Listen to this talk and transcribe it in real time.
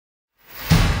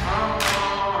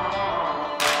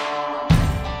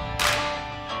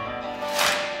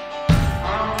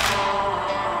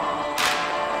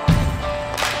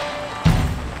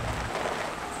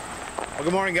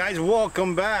Good morning, guys.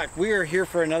 Welcome back. We are here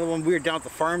for another one. We are down at the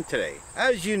farm today.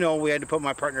 As you know, we had to put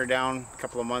my partner down a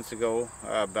couple of months ago.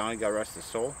 Bounty, God rest his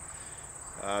soul.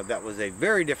 That was a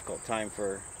very difficult time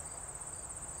for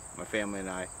my family and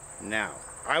I. Now,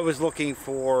 I was looking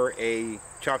for a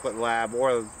chocolate lab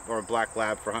or a black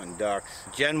lab for hunting ducks.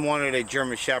 Jen wanted a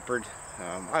German Shepherd.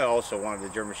 I also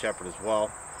wanted a German Shepherd as well.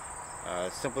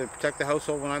 Simply protect the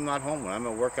household when I'm not home. When I'm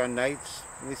at work on nights,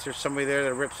 at least there's somebody there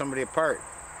to rip somebody apart,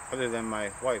 other than my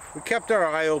wife. We kept our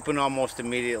eye open almost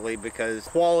immediately because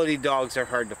quality dogs are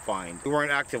hard to find. We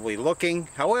weren't actively looking,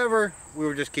 however, we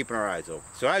were just keeping our eyes open.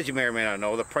 So as you may or may not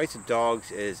know, the price of dogs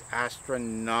is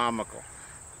astronomical.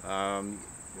 And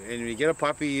when you get a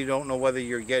puppy, you don't know whether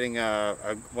you're getting a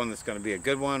one that's going to be a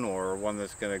good one or one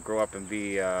that's going to grow up and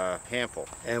be a handful.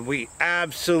 And we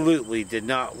absolutely did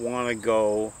not want to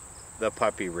go the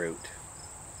puppy route.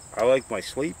 I like my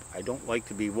sleep. I don't like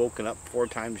to be woken up 4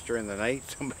 times during the night,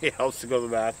 somebody else to go to the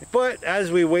bathroom. But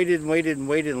as we waited and waited and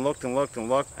waited and looked and looked and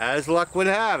looked, as luck would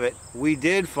have it, we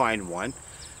did find one.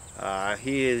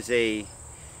 He is a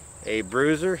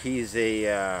bruiser. He's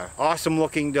a awesome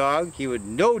looking dog. He would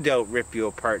no doubt rip you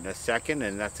apart in a second,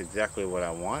 and that's exactly what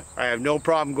I want. I have no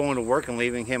problem going to work and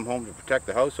leaving him home to protect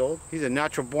the household. He's a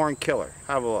natural born killer.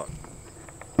 Have a look.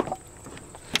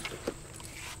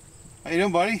 How you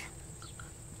doing, buddy?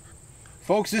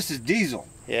 Folks, this is Diesel.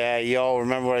 Yeah, you all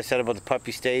remember what I said about the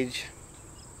puppy stage?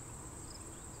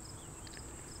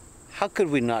 How could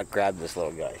we not grab this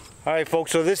little guy? All right,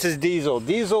 folks, so this is Diesel.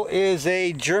 Diesel is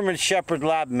a German Shepherd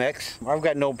Lab mix. I've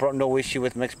got no issue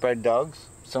with mixed bred dogs.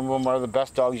 Some of them are the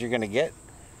best dogs you're gonna get.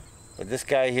 But this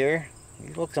guy here,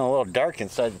 he's looking a little dark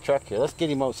inside the truck here. Let's get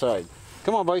him outside.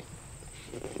 Come on, buddy.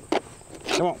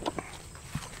 Come on.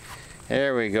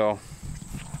 There we go.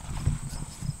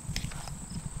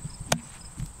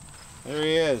 There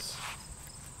he is.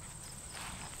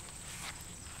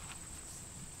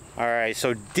 Alright,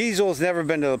 so Diesel's never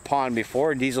been to the pond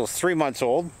before. Diesel's 3 months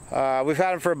old. We've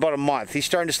had him for about a month. He's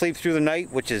starting to sleep through the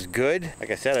night, which is good. Like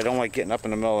I said, I don't like getting up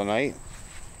in the middle of the night.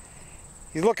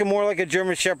 He's looking more like a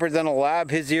German Shepherd than a lab.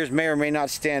 His ears may or may not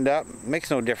stand up.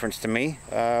 Makes no difference to me.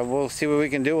 We'll see what we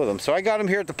can do with him. So I got him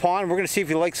here at the pond. We're going to see if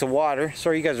he likes the water.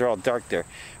 Sorry, you guys are all dark there.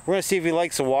 We're going to see if he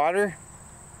likes the water,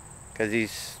 because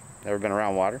he's never been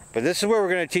around water. But this is where we're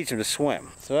going to teach him to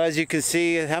swim. So as you can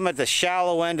see, I'm at the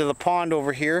shallow end of the pond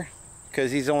over here,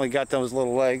 because he's only got those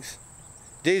little legs.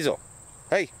 Diesel,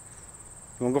 hey, you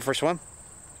want to go for a swim?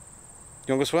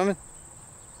 You want to go swimming?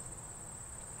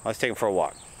 Let's take him for a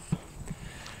walk.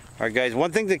 Alright guys,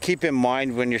 one thing to keep in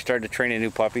mind when you're starting to train a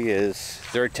new puppy is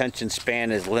their attention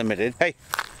span is limited. Hey,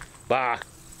 bah,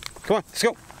 come on, let's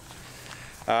go.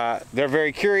 They're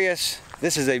very curious.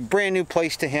 This is a brand new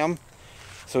place to him,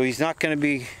 so he's not going to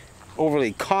be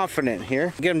overly confident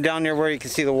here. Get him down there where you can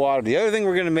see the water. The other thing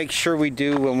we're going to make sure we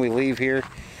do when we leave here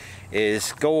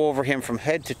is go over him from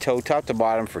head to toe, top to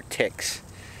bottom, for ticks.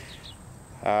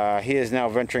 He is now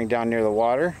venturing down near the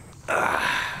water.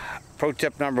 Pro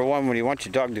tip number 1, when you want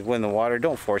your dog to go in the water,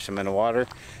 don't force him in the water.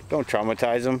 Don't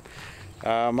traumatize him.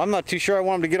 I'm not too sure I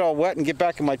want him to get all wet and get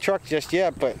back in my truck just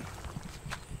yet, but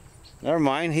never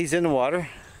mind, he's in the water.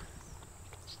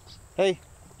 Hey,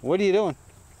 what are you doing?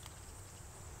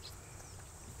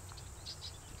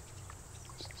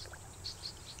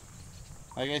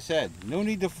 Like I said, no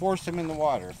need to force them in the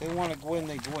water. If they want to go in,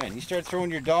 they go in. You start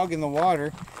throwing your dog in the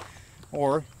water,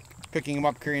 or picking him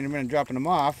up, carrying him in and dropping him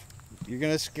off, you're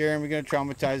going to scare him, you're going to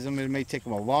traumatize him. It may take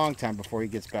him a long time before he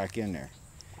gets back in there.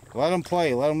 Let him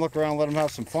play, let him look around, let him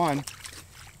have some fun.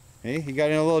 Hey, he got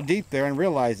in a little deep there and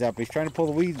realized that, but he's trying to pull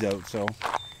the weeds out, so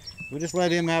we'll just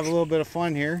let him have a little bit of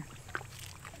fun here.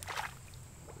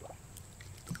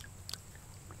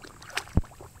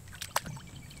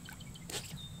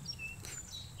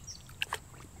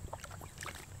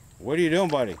 What are you doing,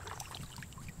 buddy?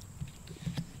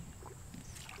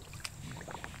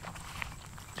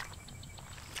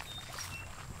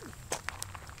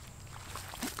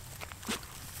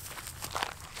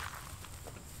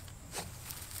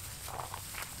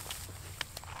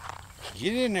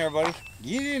 Get in there, buddy.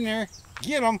 Get in there.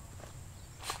 Get him.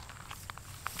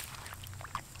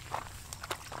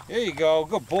 There you go.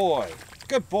 Good boy.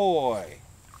 Good boy.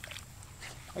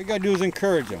 All you gotta do is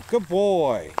encourage him. Good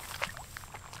boy.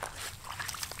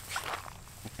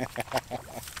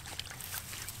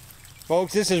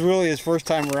 Folks, this is really his first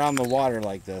time around the water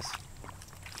like this.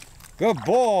 Good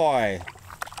boy.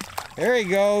 There he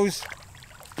goes.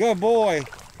 Good boy.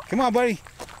 Come on, buddy.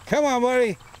 Come on,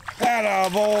 buddy.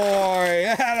 Atta boy.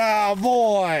 Atta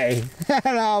boy.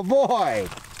 Atta boy.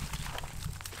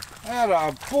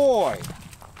 Atta boy.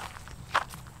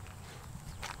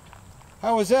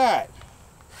 How was that?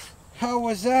 How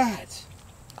was that?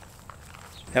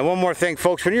 And one more thing,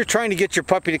 folks, when you're trying to get your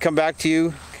puppy to come back to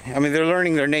you, I mean, they're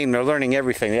learning their name, they're learning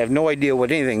everything. They have no idea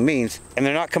what anything means, and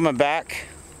they're not coming back,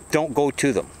 don't go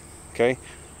to them, okay?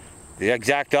 The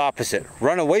exact opposite.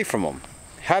 Run away from them.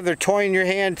 Have their toy in your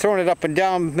hand, throwing it up and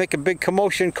down, make a big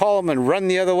commotion, call them and run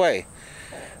the other way.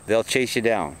 They'll chase you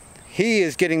down. He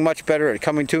is getting much better at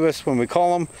coming to us when we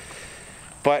call him,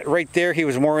 but right there he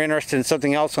was more interested in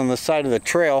something else on the side of the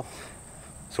trail.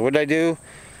 So what did I do?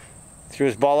 Threw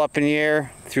his ball up in the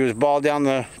air, threw his ball down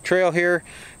the trail here,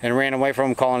 and ran away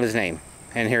from him calling his name.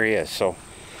 And here he is. So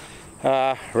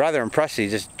rather impressive. He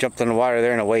just jumped in the water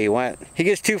there and away he went. He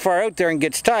gets too far out there and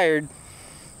gets tired.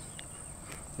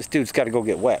 This dude's got to go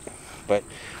get wet. But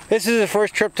this is his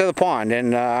first trip to the pond,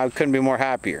 and I couldn't be more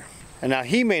happier. And now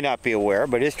he may not be aware,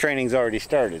 but his training's already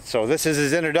started. So this is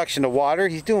his introduction to water.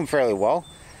 He's doing fairly well.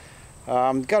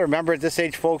 Got to remember, at this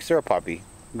age, folks, they're a puppy.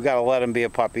 We've got to let him be a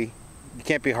puppy. You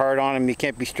can't be hard on him. You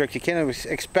can't be strict. You can't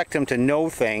expect him to know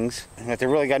things that they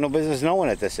really got no business knowing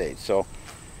at this age. So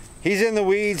he's in the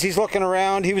weeds. He's looking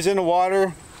around. He was in the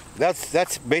water.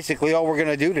 That's basically all we're going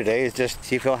to do today, is just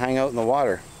see if he'll hang out in the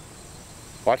water.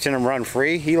 Watching him run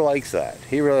free, he likes that.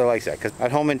 He really likes that. Because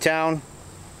at home in town,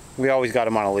 we always got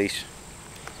him on a leash.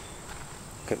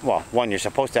 Well, one, you're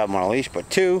supposed to have him on a leash, but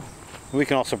two, we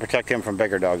can also protect him from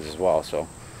bigger dogs as well. So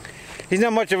he's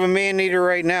not much of a man eater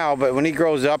right now, but when he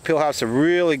grows up, he'll have some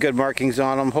really good markings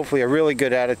on him, hopefully a really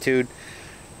good attitude.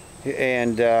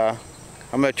 And I'm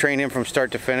going to train him from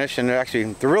start to finish. And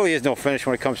actually, there really is no finish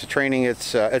when it comes to training.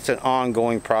 It's an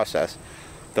ongoing process.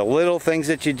 The little things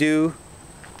that you do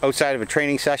outside of a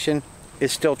training session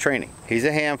is still training. He's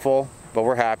a handful, but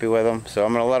we're happy with him. So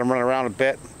I'm going to let him run around a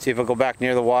bit, see if he'll go back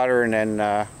near the water, and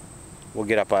then we'll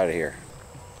get up out of here.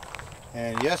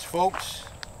 And yes, folks,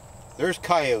 there's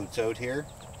coyotes out here.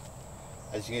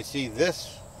 As you can see,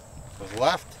 this was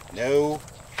left. No.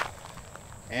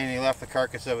 And he left the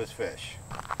carcass of his fish.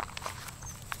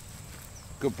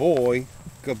 Good boy.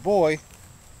 Good boy.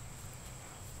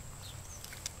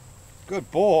 Good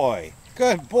boy.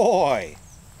 Good boy.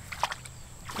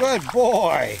 Good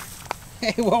boy.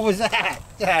 Hey, what was that?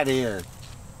 Get out of here.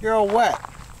 You're all wet.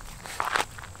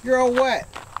 You're all wet.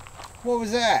 What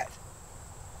was that?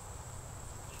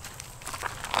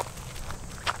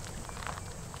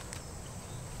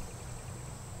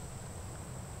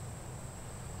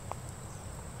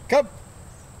 Come.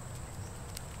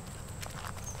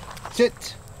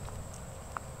 Sit.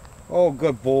 Oh,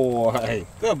 good boy.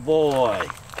 Good boy.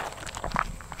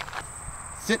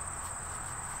 Sit.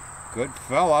 Good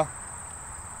fella.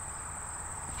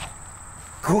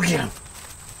 Go get him.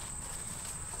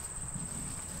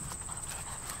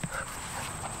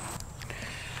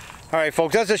 All right,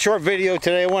 folks, that's a short video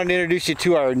today. I wanted to introduce you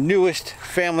to our newest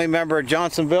family member at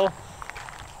Johnsonville.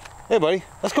 Hey, buddy,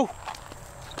 let's go.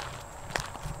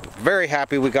 Very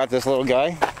happy we got this little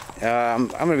guy. I'm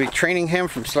going to be training him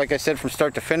from, like I said, from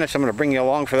start to finish. I'm going to bring you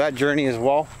along for that journey as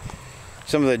well.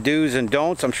 Some of the do's and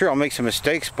don'ts. I'm sure I'll make some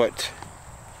mistakes, but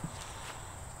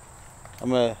I'm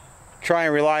going to try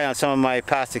and rely on some of my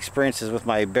past experiences with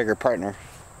my bigger partner.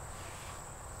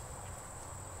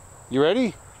 You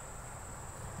ready?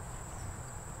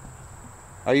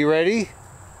 Are you ready?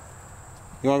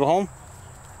 You want to go home?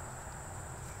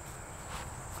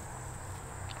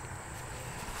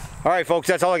 All right, folks,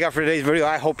 that's all I got for today's video.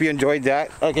 I hope you enjoyed that.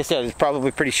 Like I said, it's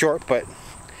probably pretty short, but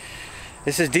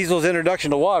this is Diesel's introduction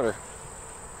to water.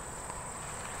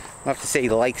 I have to say he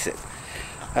likes it.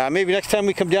 Maybe next time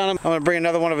we come down, I'm going to bring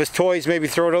another one of his toys, maybe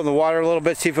throw it out in the water a little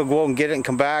bit, see if he'll go out and get it and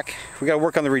come back. We got to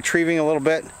work on the retrieving a little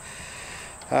bit.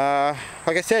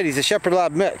 Like I said, he's a Shepherd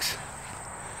Lab mix.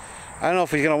 I don't know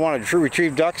if he's going to want to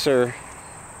retrieve ducks or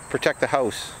protect the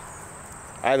house.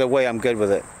 Either way, I'm good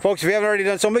with it. Folks, if you haven't already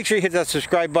done so, make sure you hit that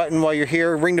subscribe button while you're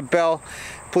here. Ring the bell.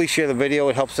 Please share the video.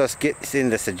 It helps us get in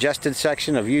the suggested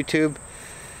section of YouTube.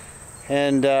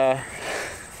 And, yeah,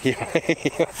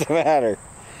 what's the matter?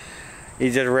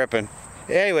 He's just ripping.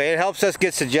 Anyway, it helps us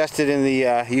get suggested in the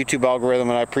YouTube algorithm,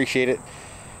 and I appreciate it.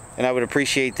 And I would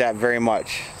appreciate that very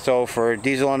much. So for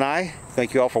Diesel and I,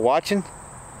 thank you all for watching.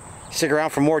 Stick around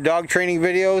for more dog training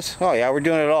videos. Oh yeah, we're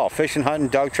doing it all. Fishing, hunting,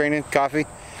 dog training, coffee.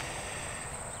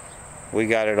 We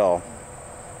got it all.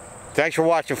 Thanks for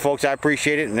watching, folks. I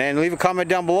appreciate it. And then leave a comment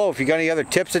down below if you got any other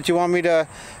tips that you want me to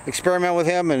experiment with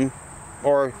him, and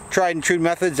or tried and true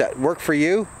methods that work for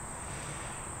you.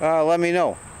 Let me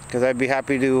know, because I'd be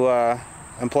happy to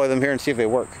employ them here and see if they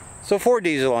work. So for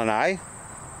Diesel and I,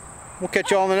 we'll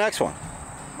catch you all in the next one.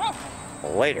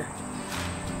 Later.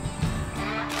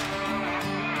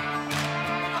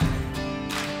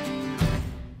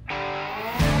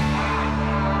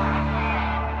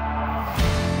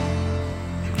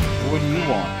 What do you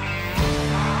want?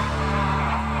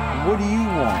 What do you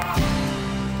want?